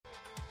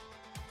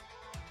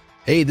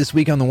Hey, this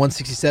week on the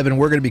 167,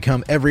 we're going to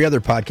become every other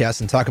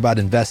podcast and talk about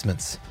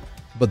investments.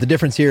 But the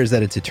difference here is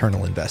that it's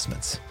eternal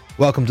investments.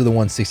 Welcome to the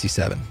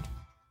 167. 1,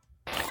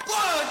 2, 3,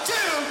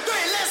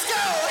 let's go!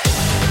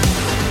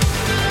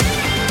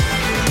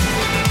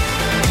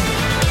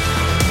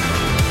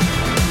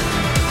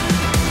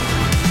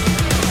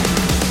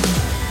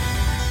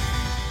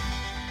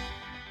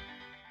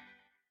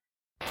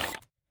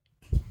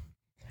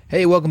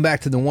 Hey, welcome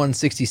back to the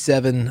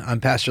 167. I'm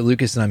Pastor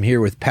Lucas, and I'm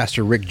here with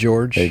Pastor Rick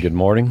George. Hey, good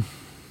morning.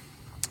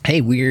 Hey,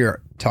 we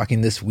are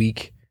talking this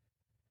week.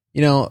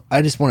 You know,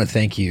 I just want to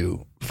thank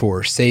you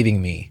for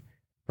saving me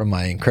from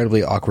my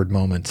incredibly awkward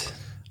moment.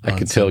 I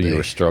could tell you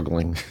were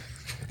struggling.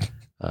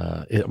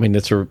 I mean,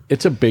 it's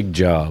a big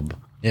job.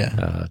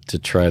 Yeah. To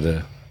try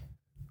to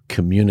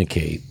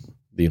communicate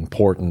the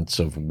importance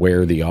of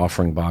where the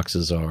offering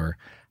boxes are,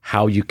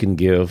 how you can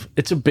give.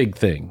 It's a big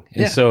thing,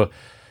 and so,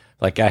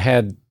 like, I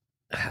had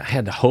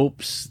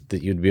hopes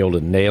that you'd be able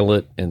to nail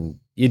it, and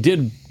you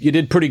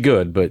did pretty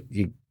good, but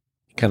you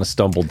kind of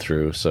stumbled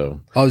through. So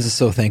I was just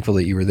so thankful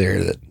that you were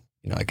there, that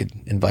I could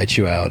invite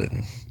you out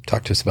and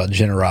talk to us about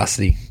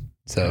generosity.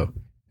 So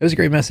it was a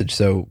great message.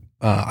 So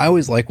I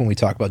always like when we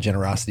talk about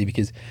generosity,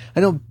 because I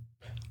know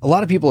a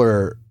lot of people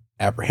are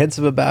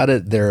apprehensive about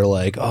it. They're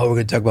like, oh, we're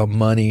going to talk about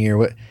money or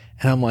what.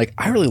 And I'm like,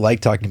 I really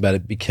like talking about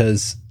it,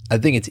 because I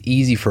think it's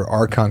easy for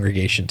our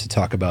congregation to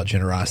talk about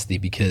generosity,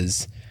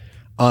 because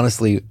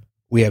honestly,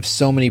 we have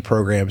so many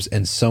programs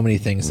and so many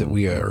things that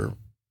we are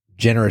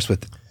generous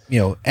with,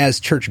 as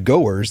church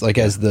goers, like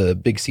as the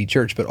Big C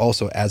Church, but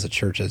also as a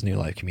church, as New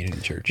Life Community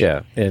Church.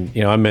 Yeah. And,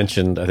 I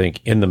mentioned, I think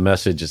in the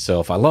message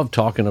itself, I love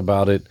talking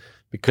about it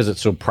because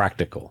it's so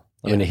practical.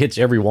 I mean, it hits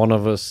every one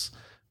of us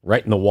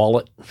right in the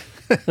wallet,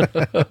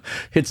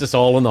 hits us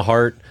all in the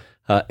heart.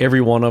 Every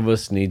one of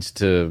us needs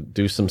to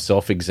do some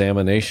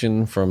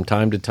self-examination from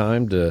time to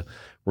time to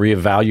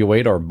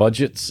reevaluate our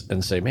budgets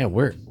and say, man,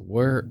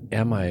 where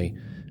am I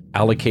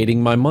allocating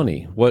my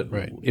money?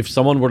 If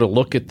someone were to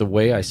look at the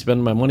way I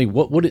spend my money,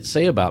 what would it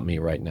say about me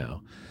right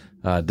now?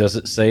 Does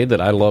it say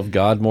that I love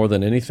God more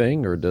than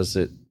anything, or does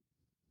it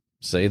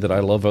say that I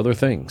love other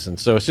things? And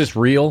so it's just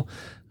real.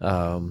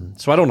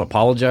 So I don't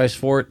apologize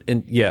for it.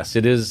 And yes,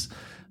 it is.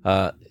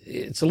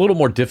 It's a little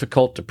more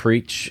difficult to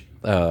preach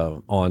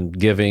on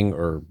giving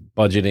or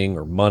budgeting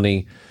or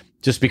money,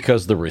 just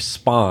because the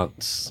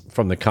response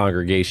from the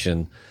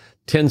congregation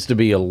tends to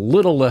be a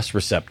little less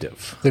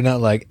receptive. They're not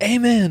like,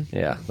 amen.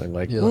 Yeah. They're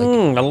like, I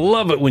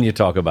love it when you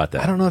talk about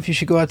that. I don't know if you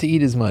should go out to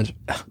eat as much.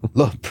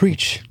 Love,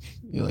 preach.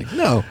 You're like,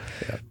 no.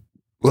 Yeah.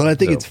 Well, I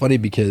think it's funny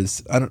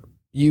because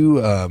you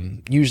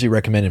usually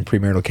recommend in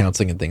premarital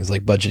counseling and things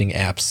like budgeting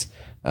apps,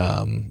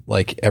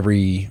 like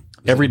every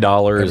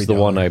dollar is the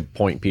one I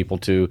point people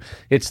to.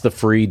 It's the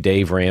free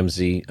Dave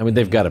Ramsey. I mean,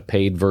 they've got a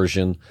paid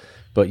version,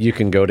 but you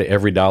can go to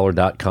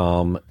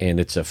everydollar.com and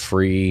it's a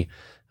free.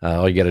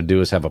 All you got to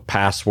do is have a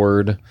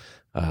password,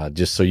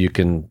 just so you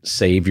can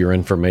save your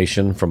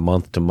information from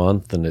month to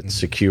month, and it's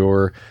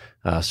secure.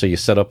 So you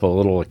set up a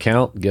little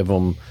account, give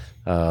them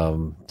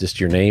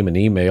just your name and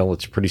email.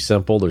 It's pretty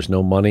simple. There's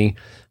no money.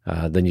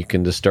 Then you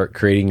can just start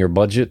creating your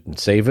budget and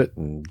save it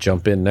and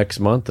jump in next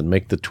month and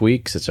make the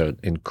tweaks. It's an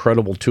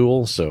incredible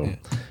tool. So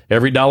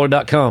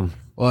everydollar.com.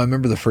 Well, I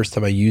remember the first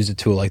time I used a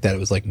tool like that, it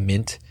was like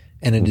Mint,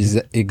 and it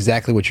is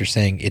exactly what you're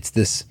saying. It's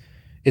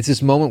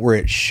this moment where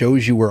it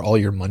shows you where all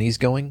your money's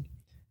going.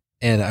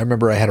 And I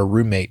remember I had a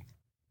roommate,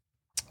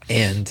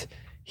 and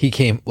he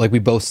came, like, we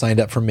both signed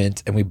up for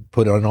Mint, and we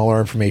put on all our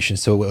information.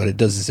 So what it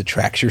does is it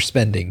tracks your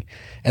spending,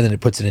 and then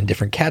it puts it in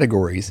different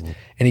categories.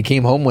 And he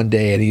came home one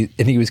day,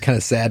 and he was kind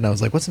of sad, and I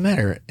was like, what's the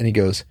matter? And he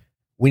goes,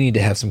 we need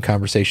to have some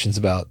conversations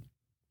about,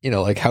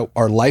 like, how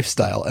our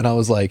lifestyle. And I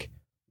was like,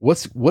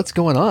 what's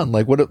going on?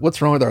 Like,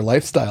 what's wrong with our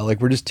lifestyle? Like,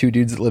 we're just two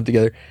dudes that live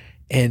together.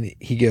 And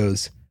he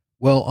goes,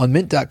 well, on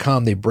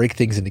mint.com, they break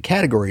things into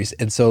categories.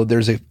 And so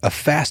there's a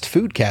fast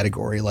food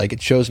category. Like, it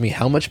shows me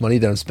how much money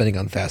that I'm spending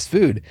on fast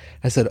food.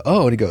 I said,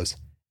 oh, and he goes,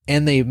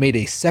 and they made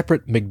a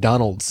separate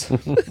McDonald's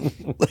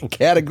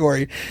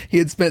category. He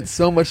had spent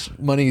so much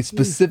money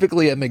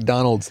specifically at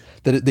McDonald's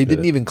that they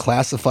didn't even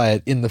classify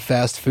it in the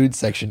fast food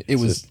section. It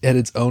was at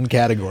its own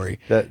category.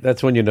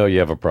 That's when you know you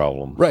have a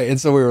problem. Right. And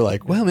so we were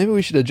like, well, maybe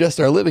we should adjust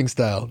our living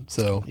style.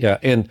 So yeah.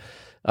 And,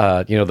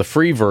 the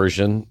free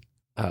version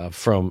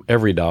from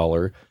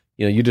EveryDollar,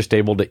 you're just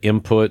able to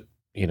input,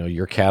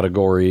 your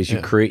categories.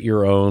 You create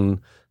your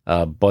own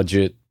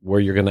budget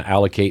where you're going to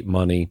allocate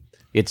money.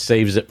 It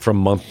saves it from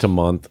month to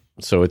month,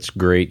 so it's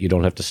great. You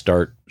don't have to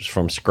start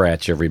from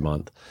scratch every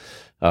month.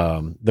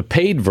 The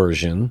paid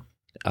version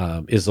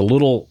is a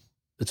little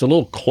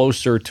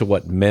closer to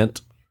what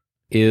Mint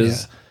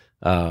is.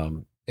 Yeah.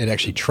 It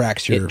actually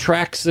tracks your. It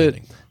tracks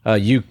it.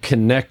 You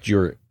connect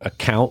your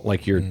account,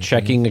 like your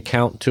checking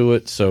account, to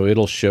it, so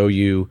it'll show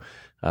you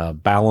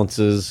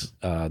balances,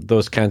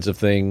 those kinds of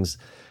things.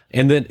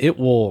 And then it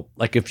will,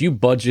 like, if you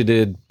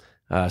budgeted,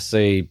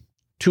 say,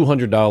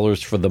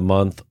 $200 for the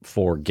month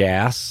for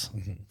gas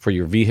for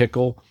your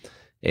vehicle,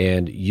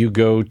 and you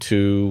go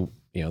to,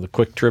 the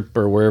Quick Trip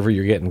or wherever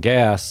you're getting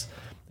gas,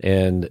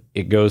 and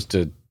it goes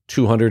to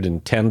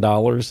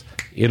 $210,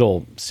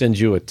 it'll send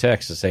you a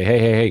text to say,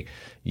 hey,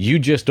 you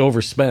just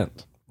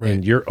overspent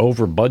and you're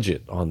over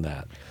budget on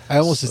that. I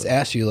almost just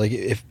asked you, like,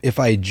 if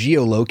I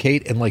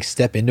geolocate and like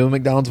step into a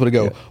McDonald's, would it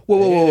go,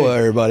 whoa,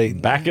 everybody,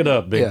 back it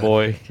up, big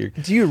boy.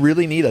 Do you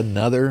really need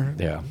another?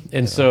 Yeah.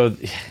 And so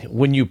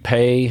when you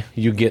pay,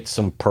 you get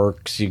some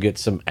perks, you get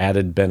some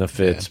added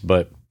benefits,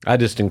 but I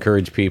just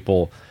encourage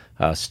people,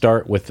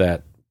 start with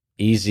that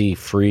easy,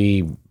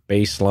 free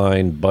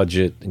baseline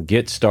budget and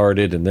get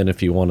started. And then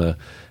if you want to,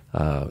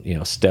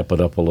 step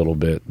it up a little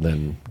bit,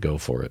 then go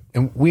for it.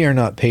 And we are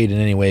not paid in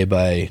any way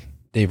by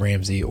Dave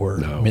Ramsey or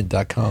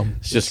Mint.com.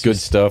 It's just good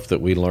stuff that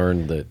we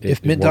learned that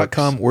if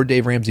Mint.com or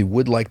Dave Ramsey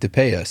would like to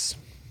pay us,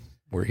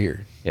 we're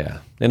here. Yeah.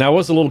 And I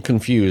was a little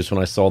confused when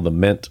I saw the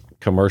Mint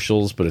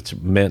commercials, but it's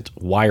Mint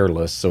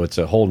wireless, so it's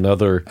a whole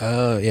nother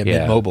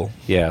Mint Mobile.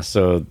 Yeah,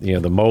 so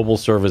the mobile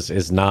service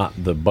is not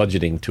the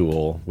budgeting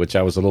tool, which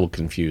I was a little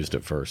confused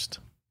at first.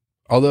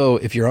 Although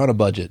if you're on a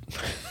budget,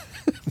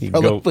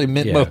 probably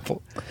Mint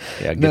Mobile.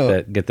 Yeah,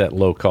 get that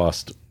low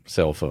cost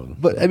cell phone.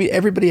 But I mean,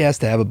 everybody has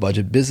to have a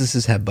budget.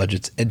 Businesses have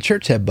budgets, and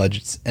church have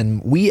budgets,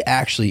 and we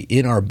actually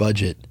in our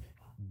budget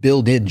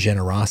build in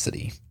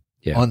generosity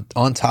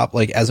on top,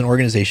 like as an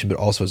organization, but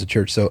also as a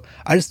church. So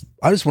I just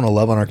want to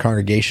love on our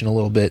congregation a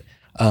little bit,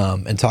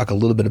 and talk a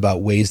little bit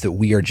about ways that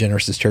we are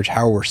generous as church,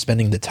 how we're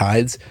spending the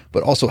tithes,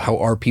 but also how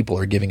our people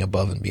are giving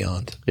above and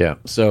beyond. Yeah.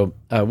 So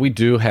we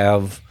do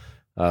have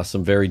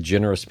some very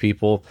generous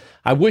people.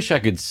 I wish I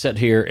could sit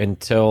here and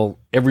tell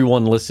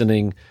everyone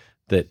listening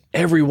that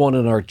everyone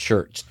in our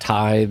church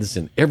tithes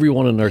and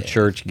everyone in our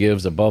church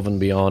gives above and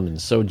beyond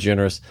and so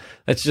generous.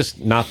 That's just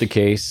not the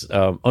case.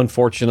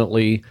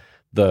 Unfortunately,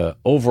 the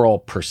overall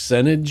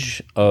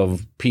percentage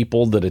of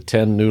people that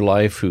attend New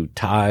Life who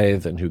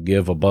tithe and who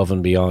give above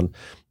and beyond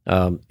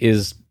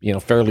is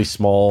fairly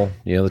small.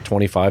 The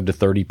 25 to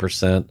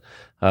 30%,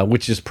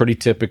 which is pretty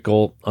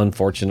typical,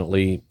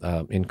 unfortunately,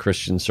 in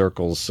Christian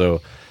circles.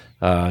 So,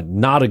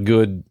 not a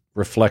good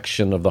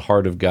reflection of the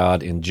heart of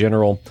God in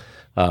general,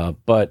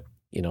 but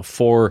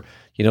for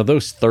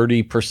those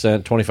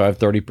 30%, 25,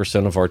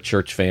 30% of our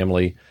church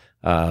family,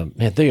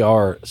 man, they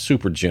are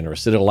super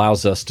generous. It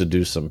allows us to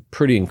do some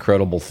pretty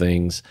incredible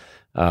things.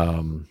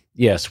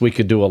 Yes, we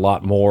could do a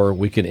lot more.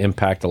 We could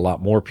impact a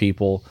lot more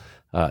people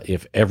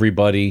if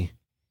everybody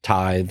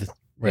tithed.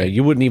 Right.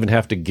 You wouldn't even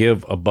have to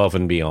give above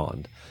and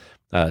beyond.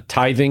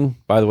 Tithing,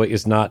 by the way,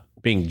 is not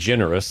being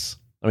generous.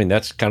 I mean,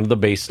 that's kind of the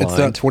baseline. It's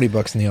not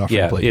 $20 in the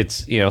offering plate.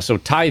 It's, so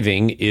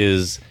tithing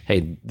is,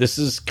 hey, this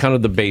is kind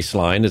of the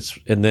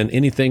baseline. And then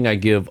anything I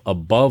give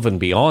above and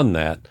beyond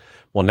that,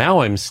 well,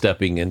 now I'm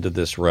stepping into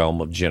this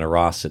realm of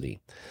generosity.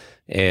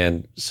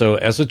 And so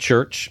as a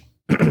church,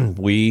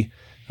 we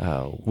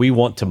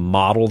want to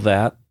model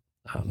that.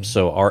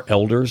 So our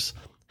elders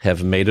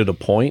have made it a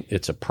point.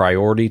 It's a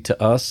priority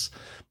to us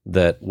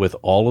that with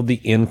all of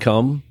the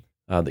income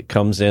that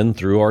comes in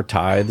through our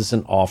tithes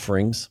and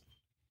offerings,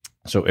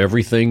 so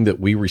everything that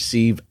we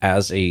receive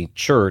as a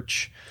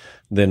church,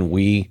 then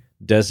we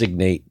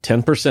designate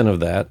 10% of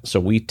that. So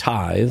we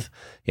tithe,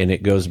 and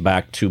it goes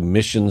back to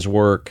missions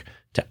work,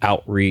 to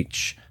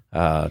outreach,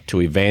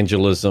 to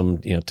evangelism,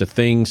 to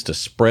things to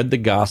spread the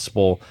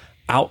gospel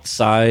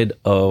outside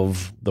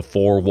of the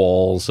four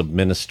walls of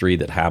ministry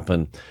that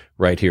happen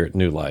right here at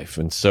New Life.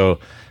 And so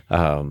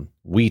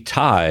we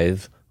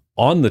tithe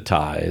on the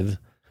tithe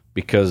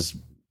because,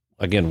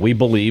 again, we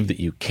believe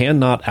that you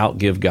cannot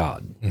outgive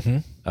God. Mm-hmm.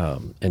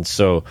 And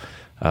so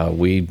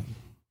we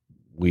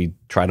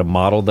try to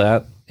model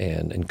that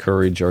and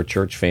encourage our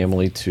church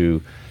family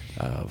to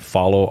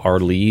follow our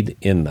lead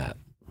in that.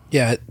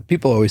 Yeah,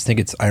 people always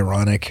think it's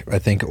ironic, I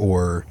think,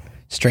 or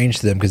strange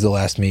to them because they'll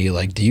ask me,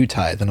 like, do you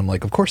tithe? And I'm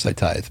like, of course I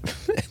tithe.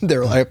 And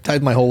they're like, I've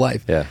tithed my whole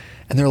life. Yeah.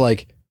 And they're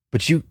like,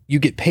 but you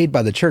get paid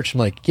by the church. I'm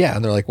like, yeah.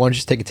 And they're like, why don't you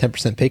just take a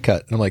 10% pay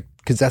cut? And I'm like,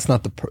 because that's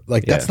not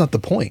that's not the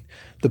point.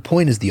 The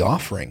point is the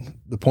offering.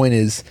 The point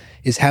is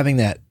having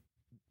that,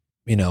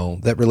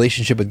 that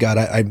relationship with God.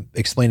 I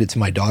explained it to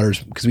my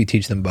daughters because we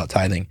teach them about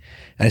tithing.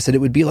 And I said,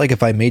 it would be like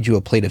if I made you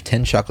a plate of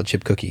 10 chocolate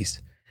chip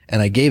cookies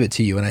and I gave it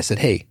to you and I said,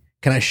 hey,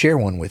 can I share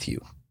one with you?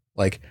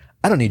 Like,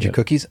 I don't need your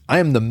cookies. I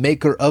am the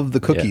maker of the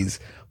cookies,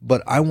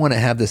 but I want to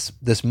have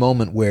this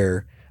moment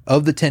where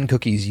of the 10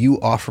 cookies, you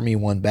offer me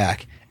one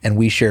back and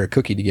we share a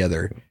cookie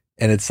together.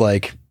 And it's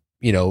like,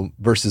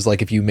 versus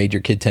like if you made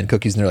your kid 10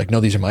 cookies and they're like,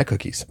 no, these are my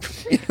cookies.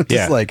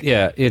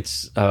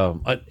 It's,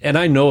 and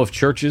I know of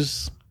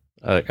churches,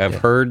 I've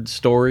heard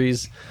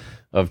stories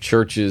of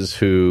churches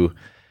who,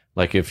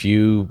 like, if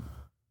you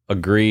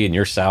agree and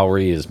your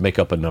salary is make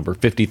up a number,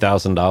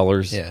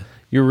 $50,000,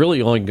 you're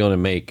really only going to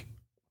make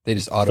they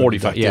just auto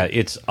 45. Yeah,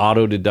 it's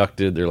auto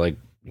deducted. They're like,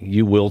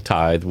 you will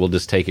tithe. We'll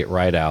just take it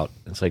right out.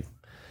 It's like,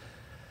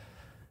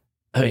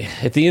 I mean,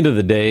 at the end of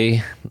the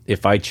day,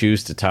 if I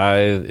choose to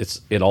tithe,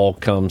 it all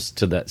comes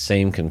to that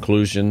same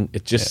conclusion.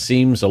 It just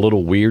seems a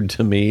little weird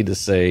to me to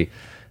say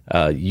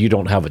you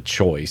don't have a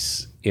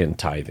choice in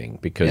tithing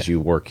because you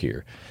work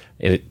here.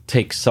 And it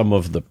takes some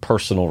of the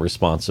personal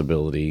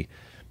responsibility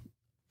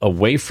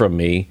away from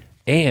me,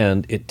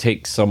 and it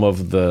takes some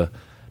of the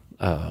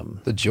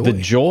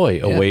joy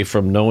away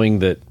from knowing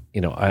that,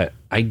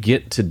 I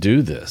get to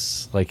do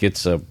this. Like,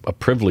 it's a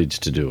privilege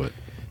to do it.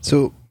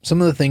 So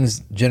some of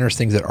the generous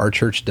things that our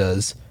church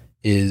does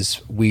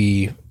is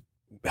we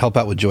help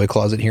out with Joy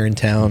Closet here in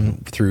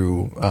town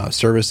through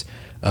service.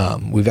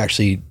 We've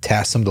actually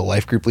tasked some of the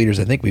life group leaders.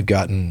 I think we've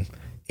gotten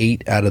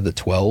 8 out of the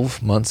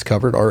 12 months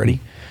covered already.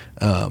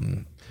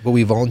 But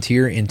we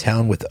volunteer in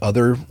town with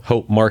other.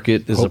 Hope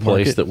Market is a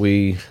place that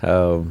we,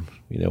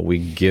 we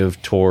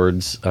give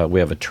towards. We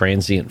have a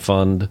transient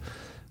fund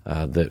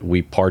that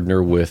we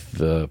partner with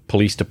the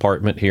police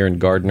department here in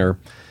Gardner,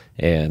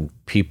 and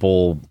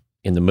people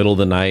in the middle of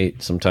the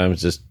night,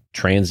 sometimes just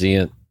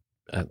transient,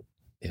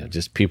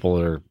 just people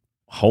that are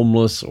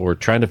homeless or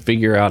trying to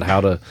figure out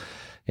how to,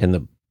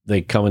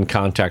 they come in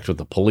contact with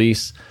the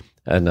police.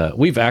 And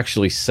we've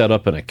actually set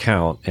up an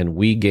account, and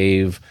we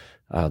gave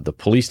the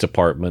police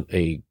department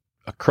a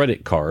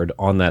credit card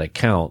on that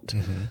account.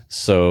 Mm-hmm.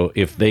 So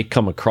if they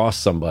come across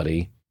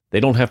somebody, they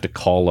don't have to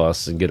call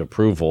us and get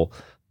approval.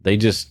 They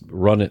just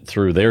run it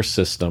through their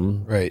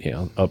system, right?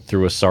 Up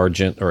through a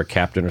sergeant or a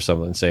captain or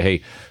something, and say,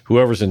 hey,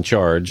 whoever's in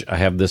charge, I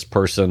have this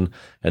person.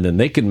 And then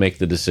they can make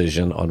the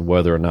decision on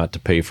whether or not to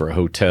pay for a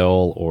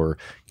hotel or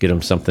get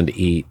them something to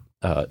eat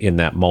in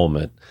that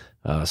moment.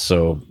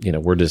 So,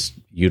 we're just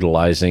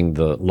utilizing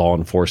the law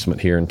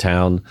enforcement here in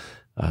town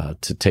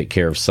to take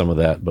care of some of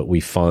that, but we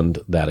fund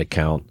that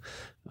account.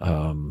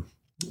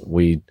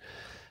 We're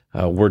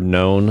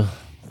known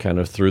kind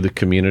of through the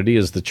community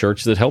as the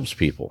church that helps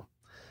people.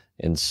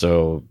 And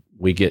so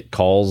we get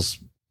calls,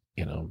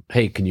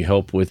 hey, can you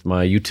help with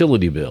my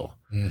utility bill?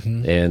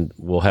 Mm-hmm. And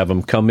we'll have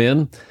them come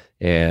in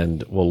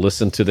and we'll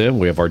listen to them.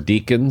 We have our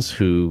deacons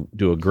who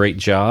do a great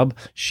job.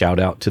 Shout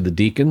out to the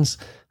deacons.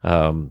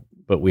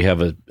 But we have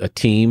a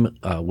team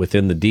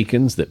within the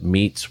deacons that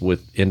meets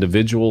with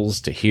individuals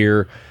to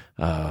hear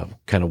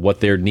kind of what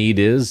their need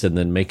is, and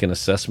then make an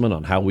assessment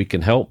on how we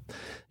can help.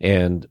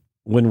 And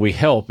when we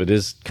help, it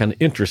is kind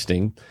of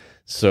interesting.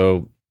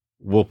 So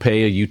we'll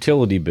pay a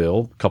utility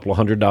bill, a couple of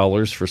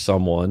 $100 for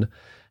someone,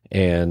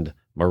 and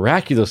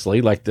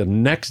miraculously, like the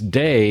next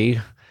day,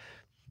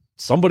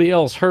 somebody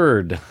else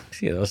heard,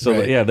 so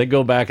right. Yeah, they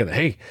go back and,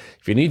 hey,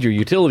 if you need your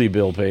utility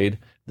bill paid,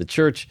 the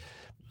church.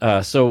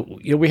 So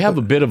we have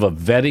a bit of a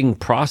vetting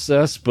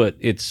process, but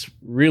it's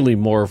really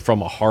more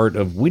from a heart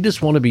of, we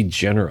just want to be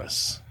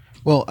generous.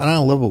 Well, and I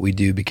love what we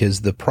do,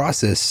 because the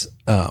process,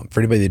 for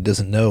anybody that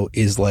doesn't know,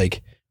 is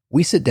like,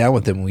 we sit down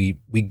with them, we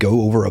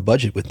go over a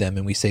budget with them,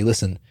 and we say,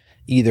 listen,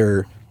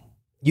 either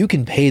you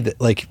can pay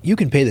you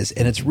can pay this.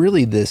 And it's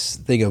really this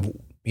thing of,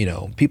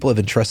 people have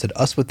entrusted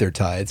us with their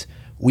tithes.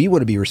 We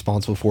want to be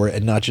responsible for it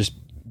and not just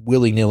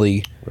willy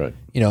nilly, right?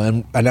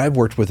 And I've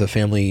worked with a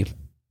family,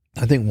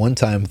 I think one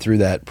time through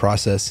that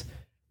process,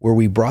 where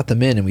we brought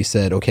them in and we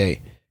said,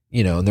 okay,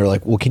 and they're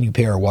like, well, can you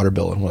pay our water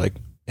bill? And we're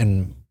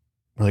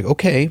like,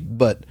 okay,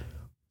 but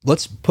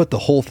let's put the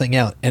whole thing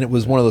out. And it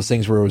was one of those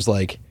things where it was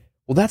like,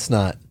 well,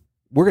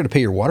 we're going to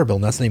pay your water bill,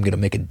 and that's not even going to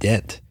make a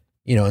dent.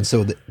 And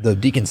so the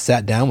deacons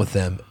sat down with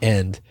them,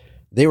 and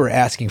they were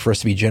asking for us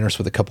to be generous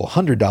with a couple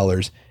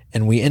 $100,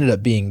 and we ended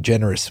up being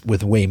generous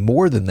with way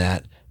more than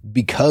that,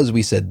 because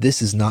we said,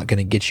 this is not going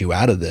to get you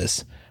out of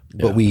this,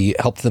 but we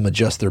helped them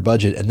adjust their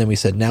budget. And then we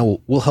said, now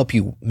we'll help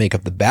you make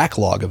up the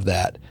backlog of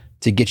that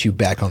to get you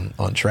back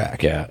on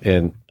track. Yeah.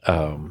 And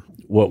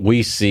what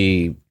we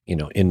see,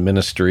 in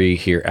ministry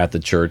here at the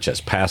church as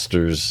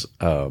pastors,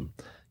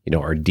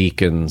 our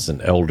deacons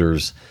and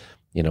elders,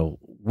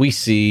 we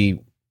see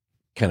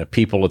kind of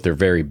people at their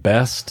very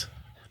best,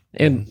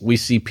 and we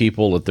see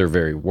people at their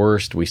very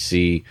worst. We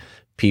see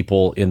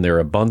people in their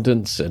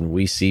abundance, and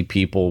we see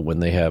people when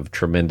they have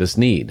tremendous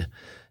need.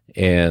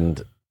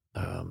 And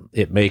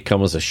it may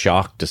come as a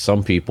shock to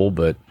some people,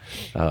 but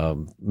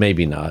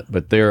maybe not.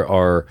 But there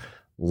are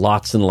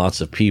lots and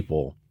lots of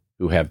people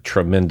who have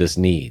tremendous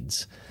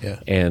needs. Yeah.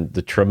 And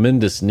the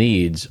tremendous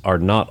needs are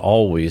not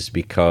always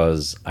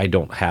because I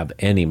don't have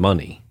any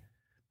money.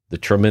 The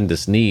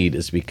tremendous need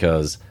is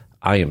because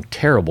I am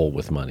terrible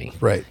with money.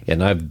 Right.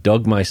 And I've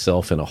dug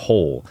myself in a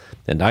hole,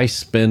 and I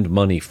spend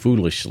money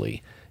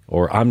foolishly,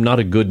 or I'm not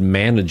a good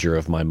manager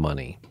of my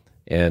money.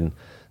 And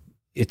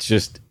it's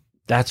just,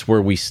 that's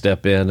where we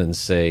step in and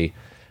say,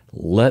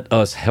 let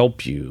us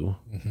help you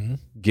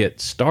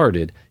get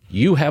started.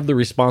 You have the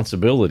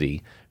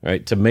responsibility,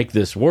 right, to make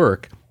this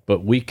work,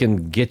 but we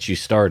can get you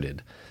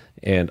started.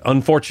 And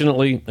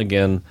unfortunately,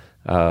 again,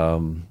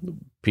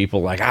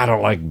 people like, I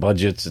don't like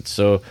budgets.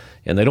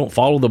 And they don't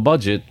follow the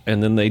budget,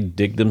 and then they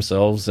dig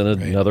themselves in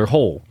another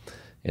hole.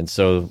 And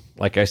so,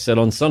 like I said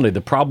on Sunday,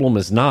 the problem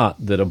is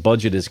not that a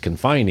budget is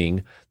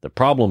confining. The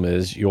problem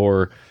is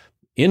your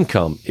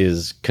income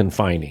is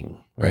confining,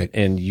 right?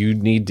 And you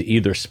need to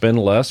either spend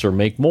less or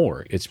make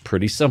more. It's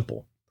pretty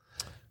simple.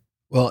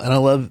 Well, and I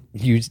love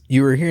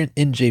you were here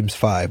in James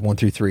 5,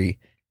 1-3.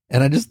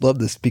 And I just love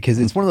this, because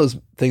it's one of those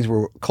things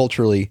where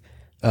culturally,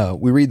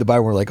 we read the Bible,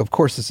 and we're like, of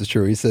course this is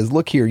true. He says,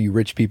 look here, you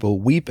rich people,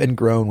 weep and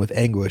groan with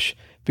anguish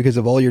because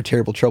of all your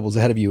terrible troubles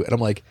ahead of you. And I'm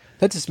like,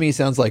 that just me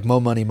sounds like more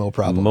money, more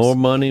problems. More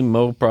money,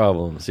 more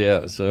problems.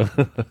 Yeah. So,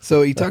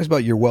 So he talks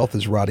about your wealth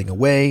is rotting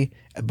away.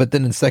 But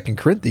then in 2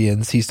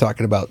 Corinthians, he's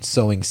talking about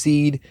sowing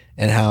seed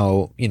and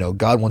how,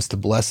 God wants to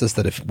bless us,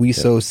 that if we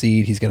sow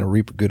seed, he's going to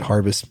reap a good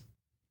harvest.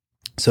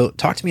 So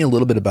talk to me a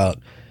little bit about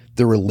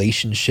the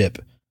relationship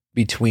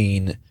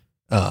between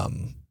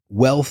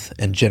wealth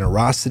and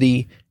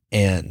generosity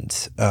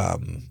and,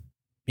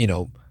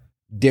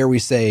 dare we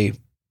say,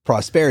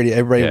 prosperity.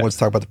 Everybody wants to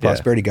talk about the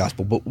prosperity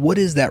gospel, but what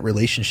is that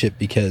relationship?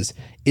 Because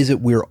is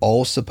it we're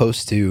all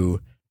supposed to,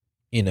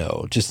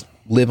 just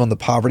live on the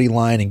poverty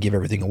line and give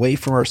everything away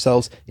from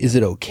ourselves? Is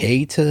it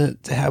okay to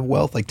have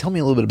wealth? Like, tell me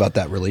a little bit about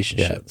that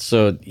relationship. Yeah.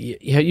 So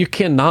you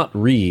cannot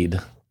read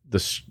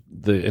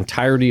the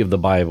entirety of the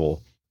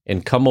Bible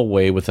and come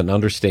away with an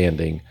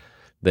understanding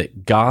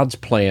that God's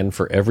plan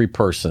for every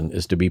person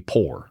is to be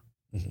poor.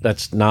 Mm-hmm.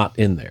 That's not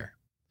in there.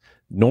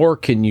 Nor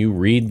can you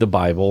read the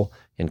Bible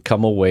and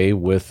come away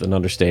with an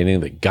understanding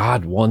that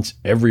God wants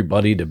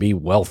everybody to be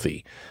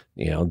wealthy,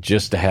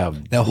 just to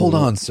have. Now, hold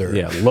on, sir.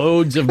 Yeah,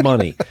 loads of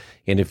money.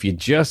 And if you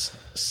just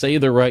say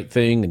the right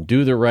thing and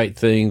do the right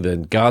thing,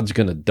 then God's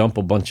going to dump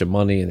a bunch of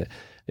money. And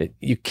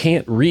you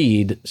can't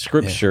read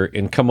Scripture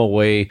and come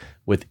away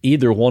with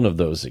either one of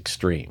those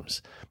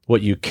extremes.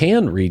 What you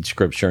can read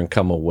Scripture and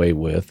come away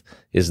with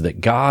is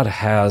that God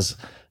has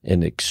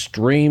an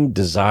extreme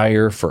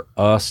desire for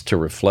us to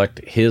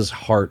reflect his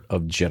heart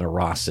of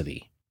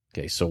generosity.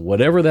 Okay, so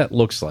whatever that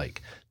looks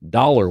like,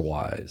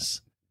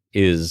 dollar-wise,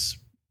 is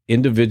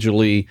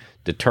individually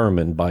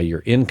determined by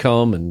your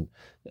income, and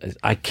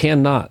I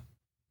cannot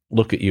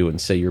look at you and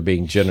say you're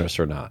being generous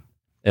or not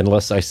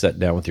unless I sit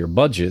down with your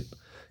budget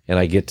and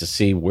I get to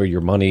see where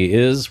your money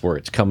is, where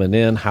it's coming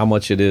in, how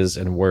much it is,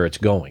 and where it's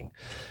going.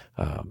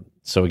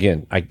 So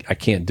again, I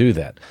can't do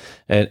that.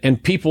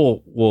 And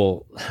people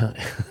will...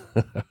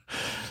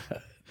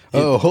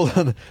 Oh, hold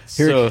on.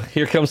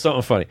 Here comes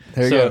something funny.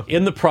 So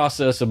in the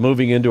process of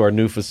moving into our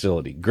new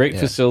facility, great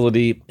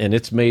facility, and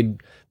it's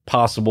made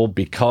possible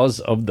because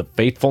of the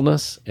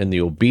faithfulness and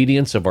the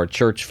obedience of our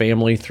church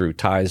family through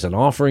tithes and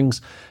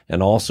offerings,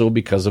 and also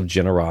because of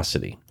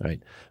generosity,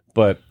 right?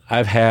 But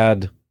I've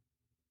had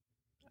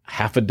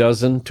half a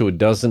dozen to a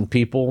dozen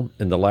people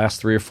in the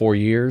last 3 or 4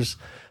 years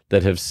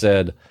that have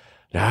said,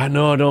 I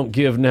know I don't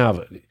give now,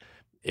 but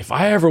if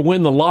I ever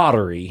win the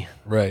lottery,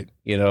 right?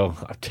 I'm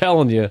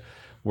telling you,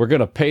 we're going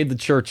to pay the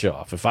church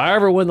off. If I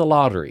ever win the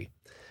lottery.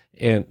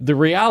 And the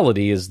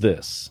reality is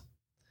this: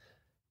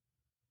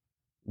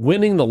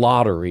 winning the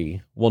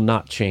lottery will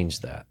not change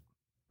that.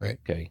 Right.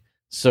 Okay.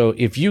 So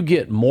if you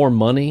get more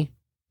money,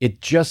 it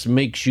just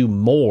makes you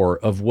more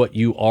of what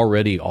you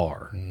already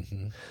are.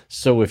 Mm-hmm.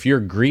 So if you're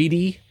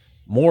greedy,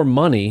 more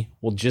money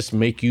will just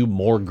make you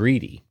more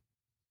greedy.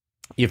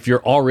 If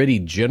you're already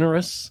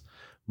generous,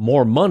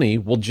 more money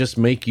will just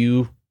make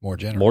you more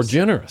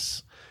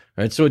generous.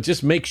 Right? So it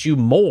just makes you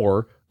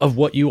more of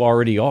what you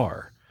already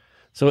are.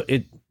 So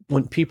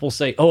when people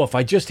say, "Oh, if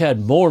I just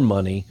had more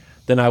money,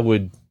 then I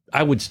would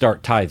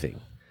start tithing,"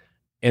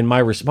 and my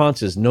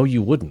response is, "No,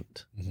 you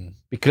wouldn't," mm-hmm.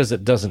 because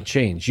it doesn't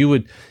change. You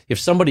would, if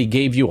somebody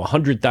gave you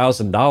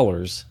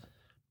 $100,000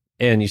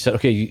 and you said,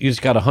 "Okay, you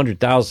just got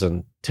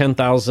 100,000,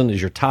 10,000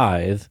 is your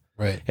tithe."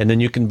 Right. And then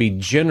you can be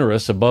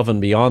generous above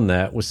and beyond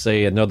that with,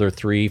 say, another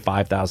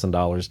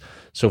 $5,000.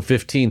 So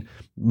 15.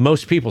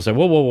 Most people say,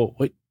 whoa,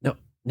 wait, no,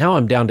 now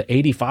I'm down to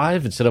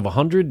 85 instead of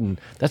 100, and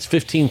that's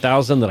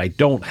 15,000 that I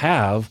don't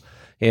have,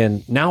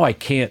 and now I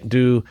can't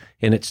do.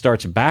 And it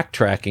starts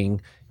backtracking.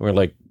 And we're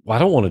like, well, I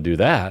don't want to do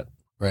that.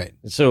 Right.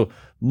 So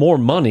more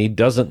money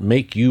doesn't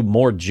make you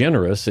more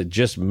generous. It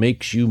just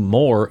makes you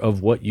more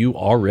of what you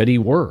already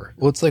were.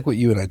 Well, it's like what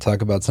you and I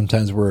talk about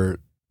sometimes. We're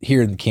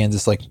here in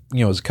Kansas, like,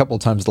 it was a couple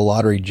of times the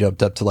lottery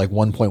jumped up to like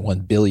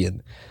 1.1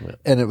 billion. Yeah.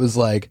 And it was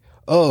like,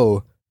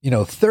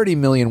 30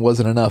 million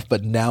wasn't enough,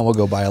 but now we'll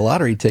go buy a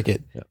lottery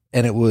ticket. Yeah.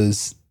 And it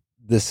was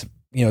this,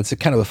 it's a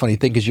kind of a funny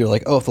thing, because you're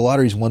like, if the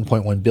lottery's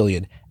 1.1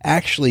 billion,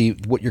 actually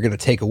what you're going to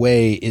take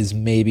away is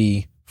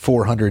maybe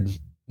 $400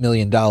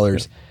 million. Yeah.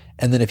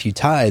 And then if you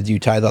tithe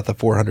off the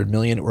 400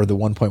 million or the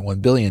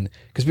 1.1 billion,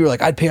 because people were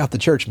like, I'd pay off the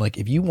church. I'm like,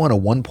 if you won a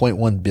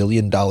 $1.1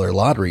 billion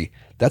lottery,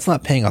 that's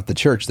not paying off the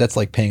church. That's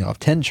like paying off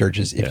 10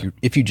 churches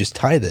if you just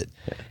tithe it.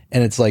 Yeah.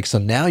 And it's like, so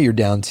now you're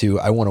down to,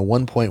 I won a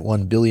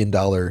 $1.1 billion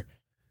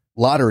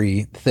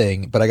lottery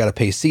thing, but I got to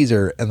pay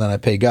Caesar, and then I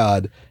pay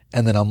God,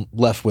 and then I'm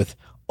left with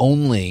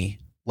only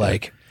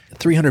like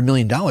 $300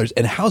 million.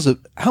 And how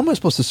am I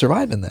supposed to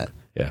survive in that?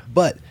 Yeah.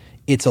 But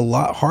it's a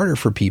lot harder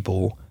for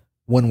people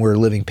when we're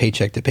living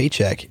paycheck to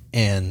paycheck.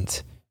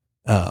 And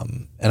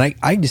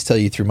I just tell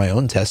you through my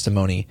own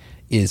testimony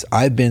is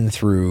I've been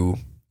through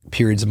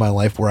periods of my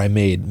life where I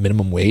made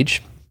minimum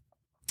wage,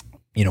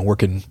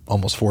 working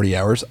almost 40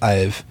 hours.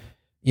 I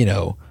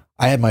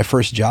had my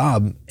first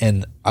job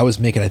and I was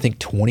making, I think,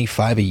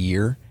 25 a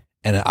year.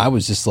 And I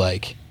was just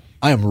like,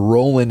 I am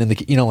rolling in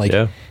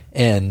the,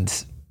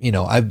 and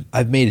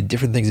I've made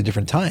different things at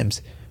different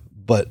times,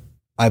 but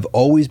I've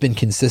always been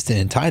consistent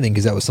in tithing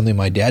because that was something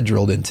my dad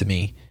drilled into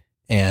me.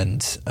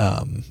 And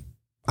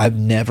I've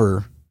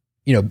never,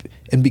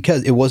 and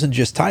because it wasn't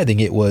just tithing,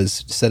 it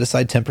was set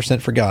aside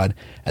 10% for God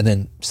and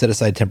then set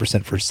aside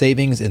 10% for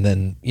savings and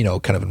then,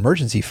 kind of an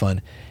emergency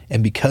fund.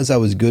 And because I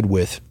was good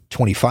with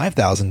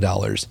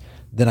 $25,000,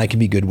 then I can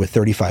be good with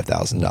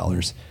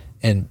 $35,000.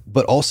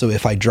 But also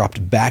if I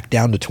dropped back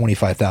down to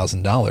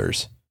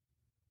 $25,000,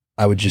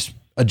 I would just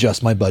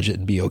adjust my budget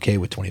and be okay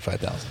with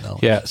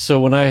 $25,000. Yeah.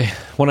 So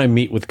when I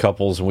meet with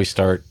couples and we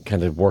start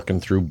kind of working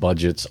through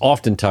budgets,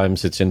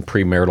 oftentimes it's in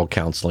premarital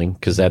counseling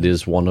because that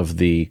is one of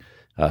the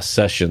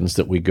sessions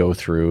that we go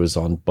through is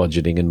on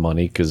budgeting and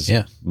money because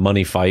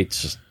money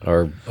fights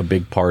are a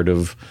big part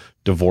of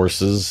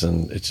divorces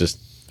and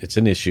it's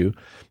an issue.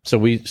 So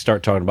we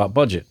start talking about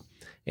budget.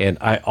 And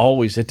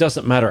it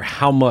doesn't matter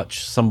how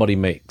much somebody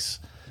makes.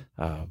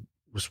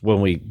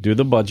 When we do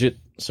the budget,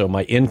 so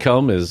my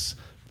income is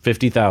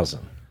 $50,000.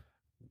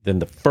 Then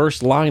the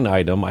first line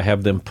item I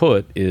have them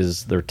put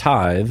is their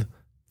tithe,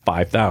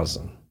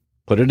 $5,000.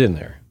 Put it in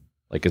there.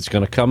 Like it's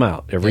going to come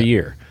out every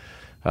year.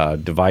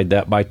 Divide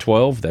that by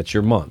 12, that's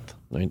your month.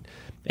 Right?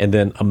 And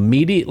then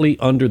immediately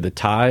under the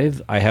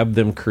tithe, I have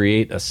them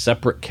create a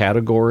separate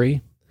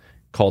category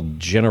called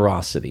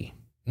generosity.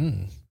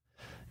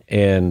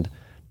 And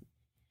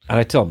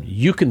I tell them,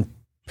 you can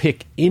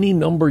pick any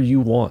number you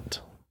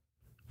want.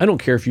 I don't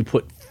care if you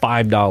put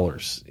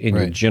 $5 in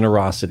your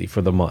generosity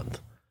for the month.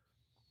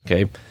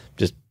 Okay.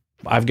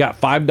 I've got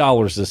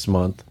 $5 this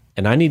month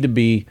and I need to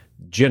be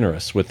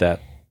generous with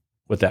that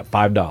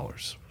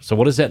 $5. So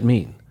what does that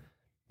mean?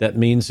 That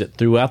means that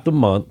throughout the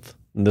month,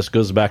 and this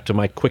goes back to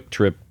my Quick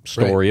Trip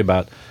story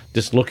about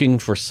just looking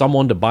for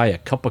someone to buy a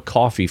cup of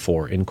coffee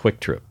for in Quick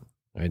Trip,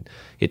 right?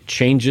 It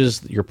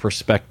changes your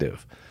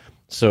perspective.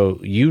 So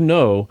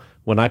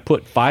when I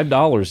put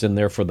 $5 in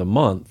there for the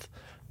month,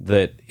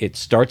 that it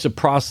starts a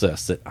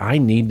process that I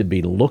need to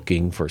be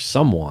looking for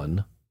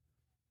someone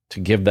to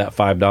give that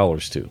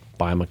 $5 to.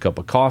 Buy them a cup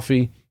of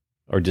coffee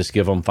or just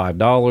give them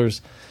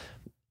 $5.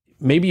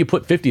 Maybe you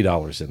put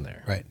 $50 in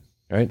there.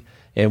 Right?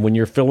 And when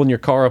you're filling your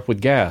car up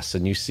with gas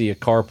and you see a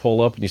car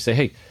pull up and you say,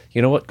 hey,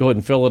 you know what? Go ahead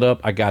and fill it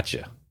up. I got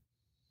you.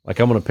 Like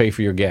I'm going to pay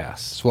for your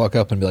gas. Just walk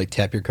up and be like,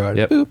 tap your card.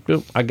 Yep. Boop.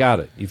 Boop. I got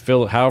it. You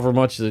fill it however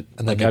much. And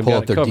then you pull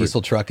up their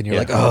diesel truck and you're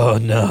like, oh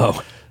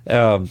no.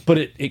 But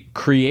it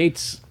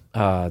creates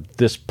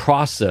this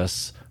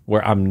process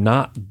where I'm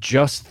not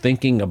just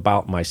thinking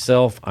about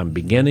myself. I'm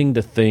beginning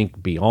to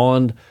think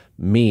beyond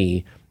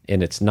me.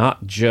 And it's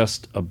not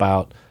just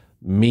about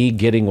me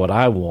getting what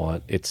I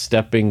want. It's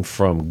stepping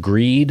from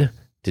greed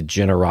to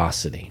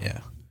generosity. Yeah.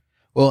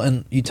 Well,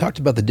 and you talked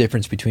about the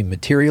difference between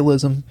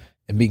materialism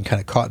and being kind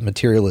of caught in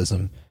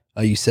materialism.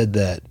 You said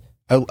that,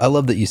 I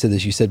love that you said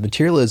this. You said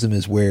materialism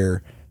is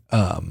where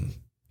kind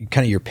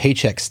of your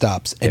paycheck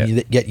stops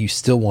and yet you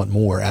still want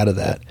more out of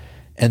that.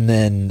 And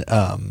then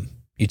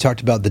you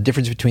talked about the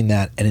difference between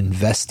that and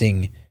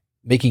investing,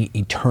 making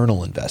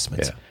eternal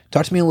investments. Yeah.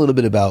 Talk to me a little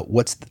bit about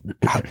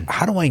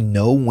how do I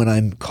know when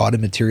I'm caught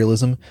in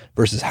materialism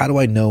versus how do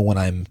I know when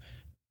I'm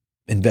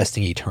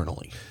investing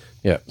eternally?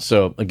 Yeah.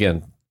 So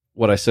again,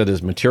 what I said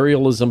is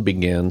materialism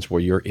begins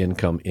where your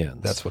income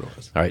ends. That's what it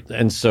was. All right.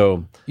 And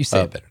so you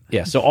say it better.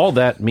 Yeah. So all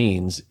that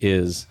means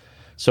is,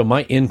 so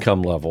my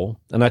income level,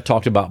 and I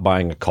talked about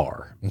buying a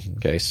car. Mm-hmm.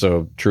 Okay.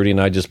 So Trudy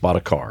and I just bought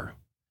a car.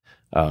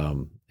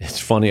 It's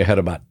funny. I had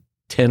about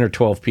 10 or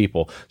 12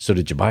 people. So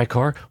did you buy a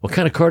car? What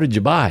kind of car did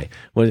you buy?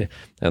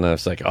 And I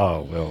was like,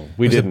 oh, well,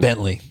 we didn't. A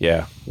Bentley.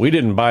 Yeah. We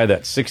didn't buy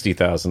that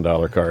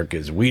 $60,000 car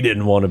because we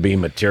didn't want to be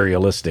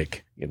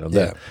materialistic,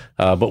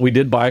 but we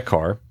did buy a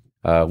car.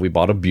 We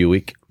bought a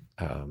Buick,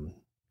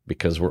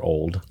 because we're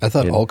old. I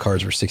thought all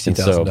cars were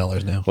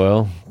 $60,000 now.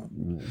 Well,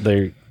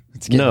 they're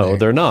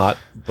not.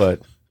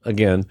 But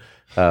again,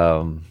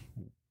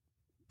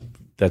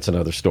 that's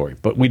another story.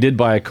 But we did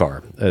buy a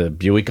car, a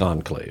Buick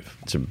Enclave.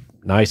 It's a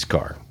nice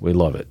car. We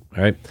love it.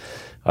 All right.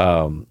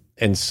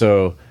 And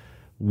so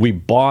we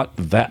bought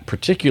that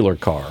particular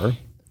car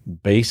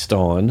based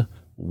on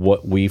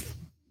what we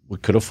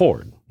could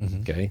afford.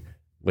 Mm-hmm. Okay.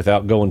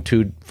 Without going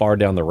too far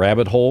down the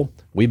rabbit hole,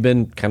 we've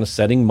been kind of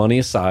setting money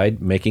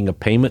aside, making a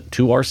payment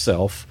to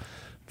ourselves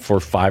for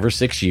 5 or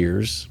 6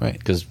 years. Right.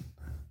 Because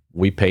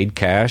we paid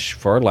cash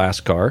for our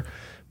last car.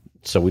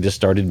 So we just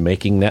started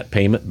making that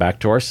payment back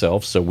to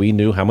ourselves. So we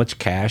knew how much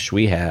cash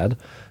we had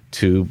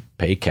to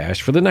pay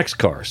cash for the next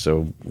car.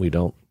 So we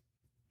don't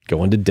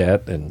go into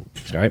debt. And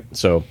right.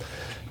 So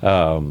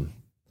that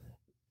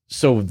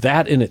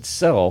in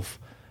itself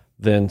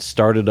then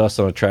started us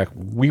on a track.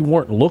 We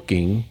weren't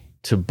looking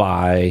to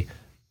buy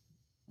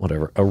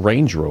a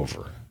Range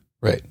Rover.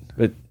 Right.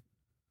 But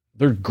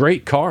they're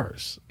great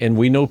cars. And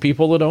we know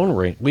people that own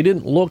Range. We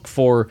didn't look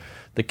for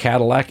the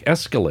Cadillac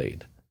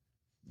Escalade.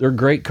 They're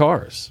great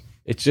cars.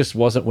 It just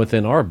wasn't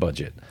within our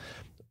budget.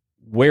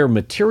 Where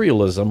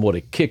materialism would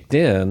have kicked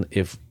in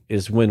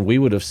is when we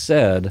would have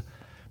said,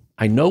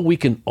 I know we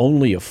can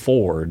only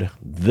afford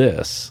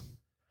this,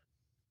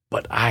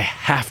 but I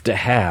have to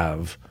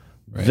have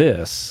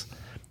this.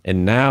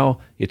 And now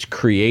it's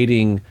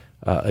creating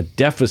a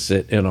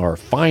deficit in our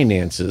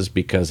finances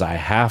because I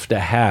have to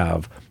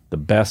have the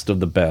best of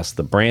the best,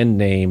 the brand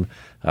name.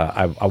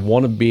 I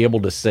want to be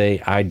able to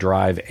say I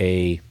drive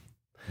I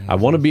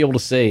want to be able to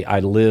say I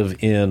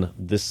live in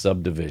this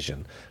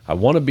subdivision. I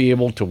want to be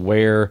able to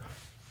wear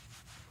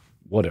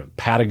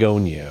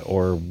Patagonia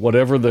or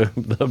whatever the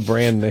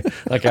brand name.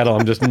 Like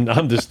I'm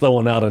just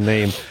throwing out a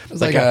name.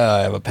 It's like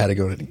I have a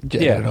Patagonia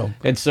jacket at home.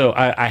 And so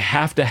I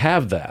have to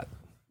have that.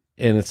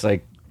 And it's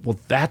like, well,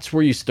 that's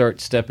where you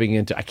start stepping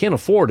into. I can't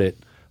afford it,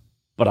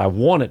 but I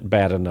want it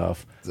bad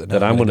enough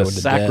that I'm going to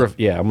sacrifice.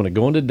 Yeah, I'm going to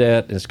go into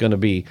debt. And it's going to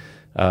be,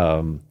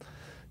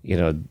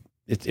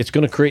 it's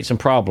going to create some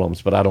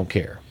problems, but I don't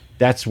care.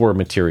 That's where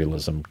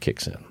materialism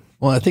kicks in.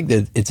 Well, I think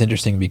that it's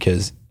interesting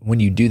because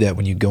when you do that,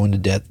 when you go into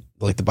debt,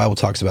 like the Bible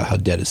talks about how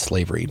debt is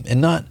slavery,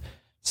 and not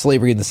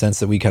slavery in the sense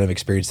that we kind of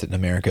experienced it in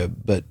America,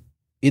 but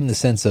in the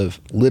sense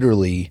of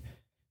literally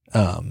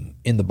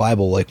in the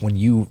Bible, like when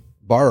you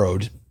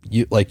borrowed,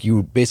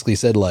 you basically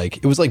said, like,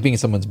 it was like being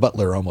someone's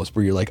butler almost,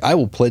 where you're like, I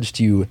will pledge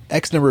to you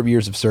X number of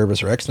years of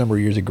service or X number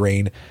of years of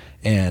grain,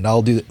 and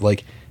I'll do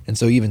like, and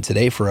so even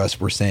today for us,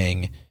 we're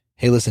saying,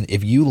 hey, listen,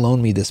 if you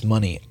loan me this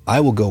money,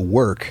 I will go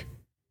work.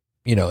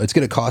 It's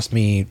going to cost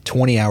me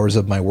 20 hours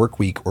of my work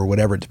week or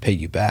whatever to pay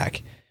you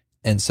back.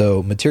 And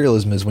so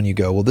materialism is when you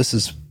go, well, this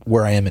is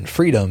where I am in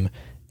freedom.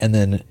 And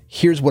then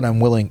here's what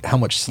how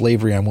much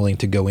slavery I'm willing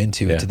to go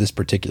into this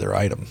particular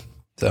item.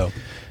 So,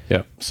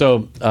 yeah.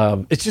 So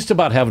it's just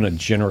about having a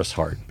generous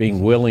heart,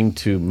 being willing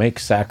to make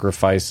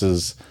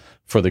sacrifices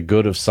for the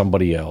good of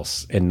somebody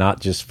else and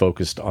not just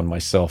focused on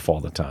myself all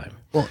the time.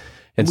 Well,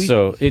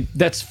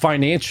 that's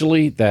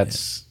financially,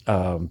 that's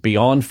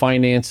beyond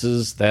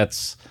finances.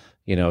 That's,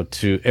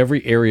 to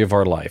every area of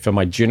our life. Am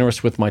I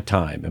generous with my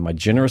time? Am I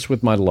generous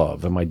with my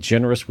love? Am I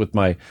generous with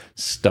my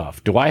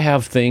stuff? Do I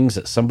have things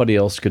that somebody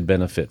else could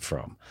benefit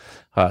from?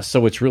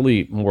 So it's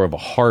really more of a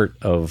heart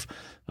of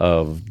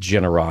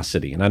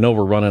generosity. And I know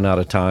we're running out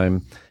of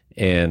time.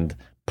 And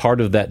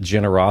part of that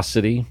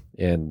generosity,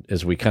 and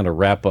as we kind of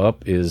wrap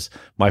up, is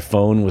my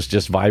phone was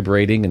just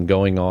vibrating and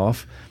going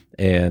off.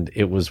 And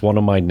it was one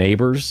of my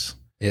neighbors.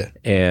 Yeah.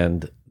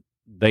 And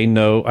they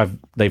know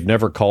they've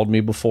never called me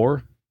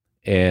before.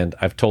 And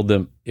I've told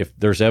them, if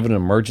there's ever an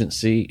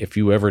emergency, if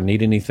you ever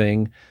need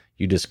anything,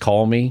 you just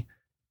call me.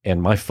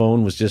 And my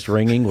phone was just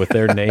ringing with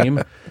their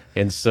name.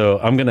 And so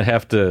I'm going to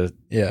have to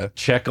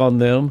check on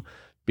them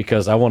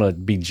because I want to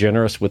be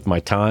generous with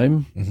my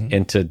time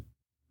and to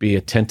be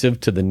attentive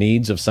to the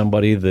needs of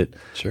somebody that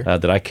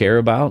that I care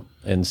about.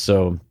 And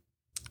so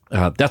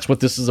that's what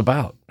this is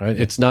about, right?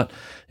 It's not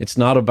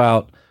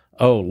about,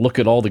 oh, look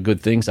at all the good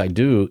things I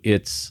do.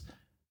 It's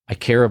I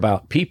care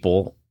about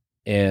people.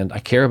 And I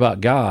care about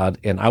God,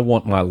 and I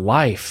want my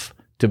life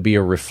to be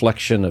a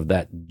reflection of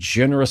that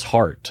generous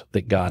heart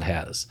that God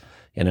has.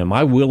 And am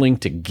I willing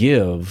to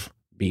give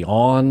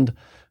beyond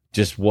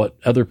just what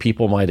other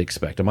people might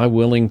expect? Am I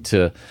willing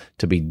to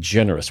be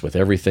generous with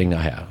everything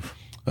I have?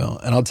 Well,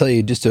 and I'll tell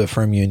you, just to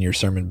affirm you in your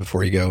sermon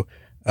before you go,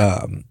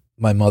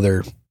 my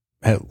mother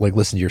had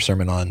listened to your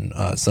sermon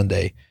on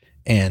Sunday,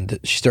 and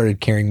she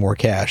started carrying more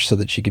cash so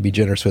that she could be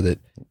generous with it.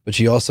 But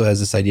she also has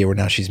this idea where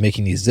now she's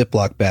making these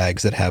Ziploc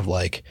bags that have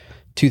like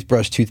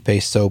toothbrush,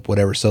 toothpaste, soap,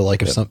 whatever. So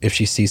like if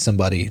she sees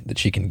somebody, that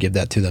she can give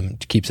that to them,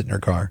 keeps it in her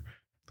car.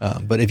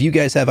 But if you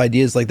guys have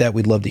ideas like that,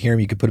 we'd love to hear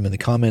them. You can put them in the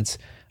comments.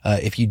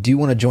 If you do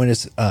want to join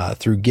us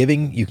through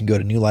giving, you can go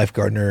to New Life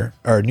Gardener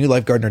or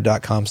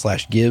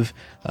newlifegardener.com/give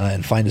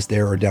and find us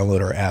there or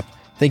download our app.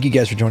 Thank you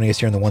guys for joining us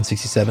here on the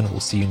 167. We'll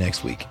see you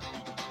next week.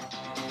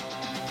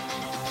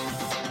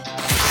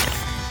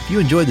 If you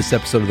enjoyed this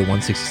episode of the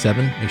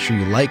 167, make sure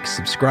you like,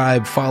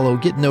 subscribe, follow,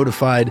 get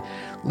notified,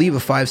 leave a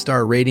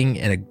 5-star rating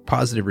and a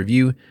positive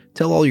review.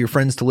 Tell all your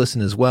friends to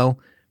listen as well.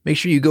 Make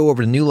sure you go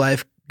over to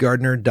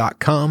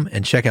newlifegardener.com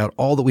and check out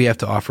all that we have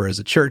to offer as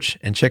a church,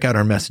 and check out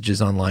our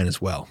messages online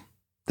as well.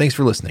 Thanks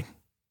for listening.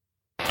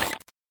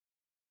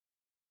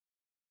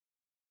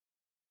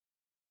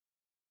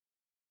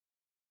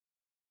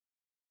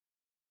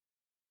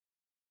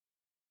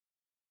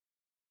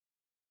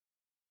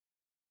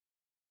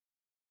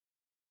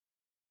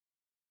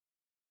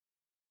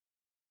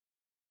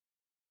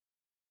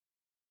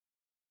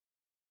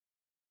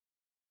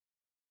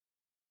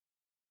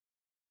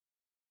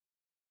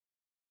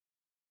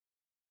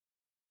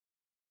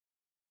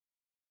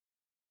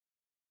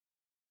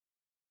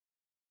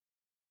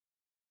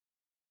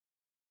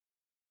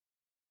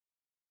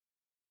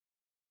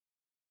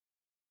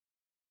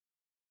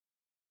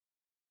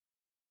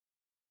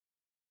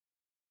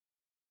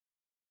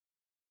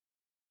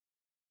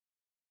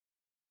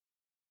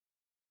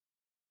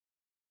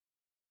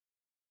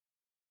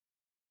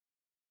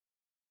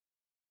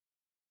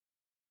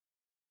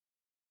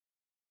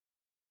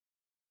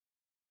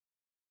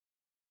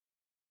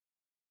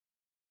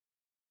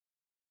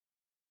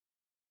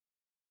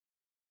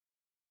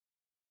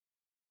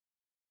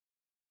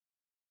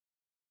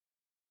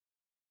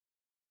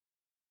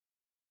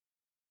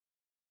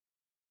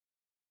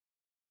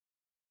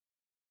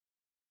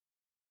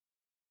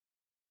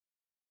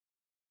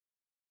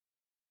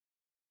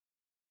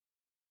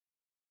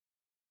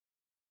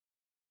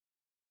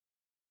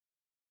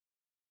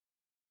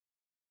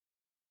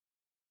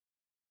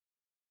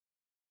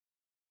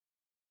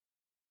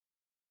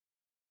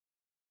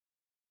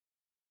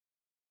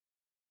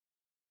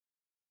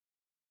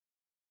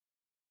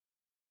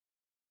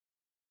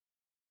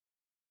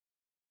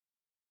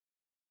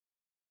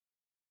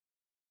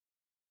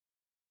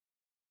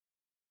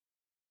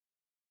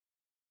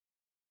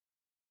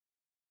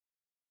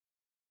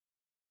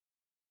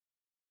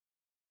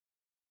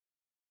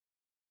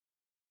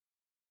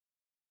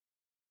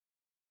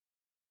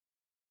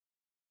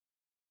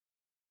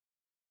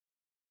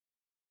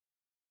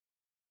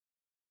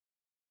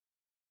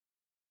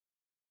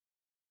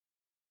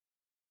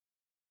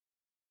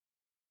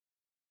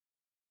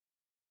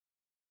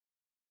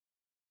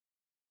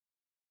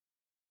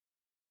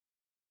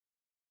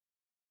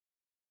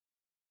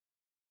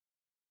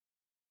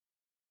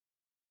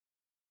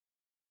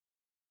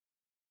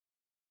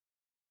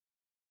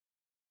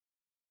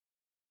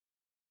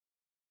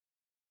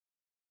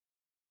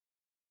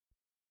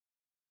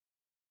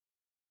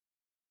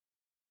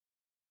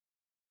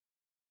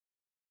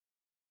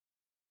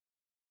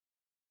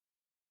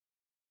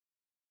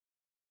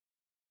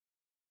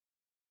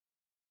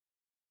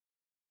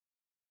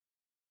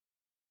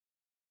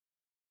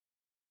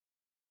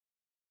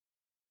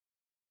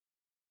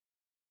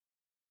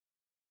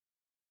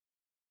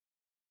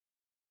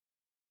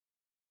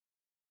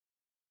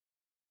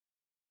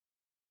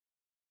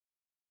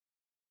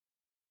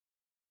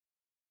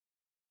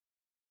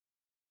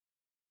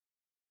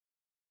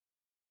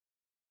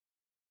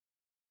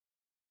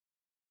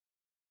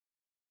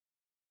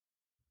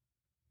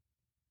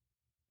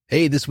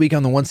 Hey, this week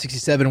on the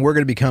 167, we're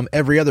going to become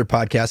every other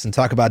podcast and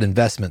talk about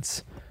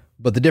investments.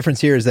 But the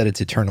difference here is that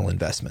it's eternal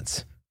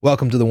investments.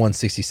 Welcome to the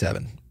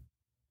 167.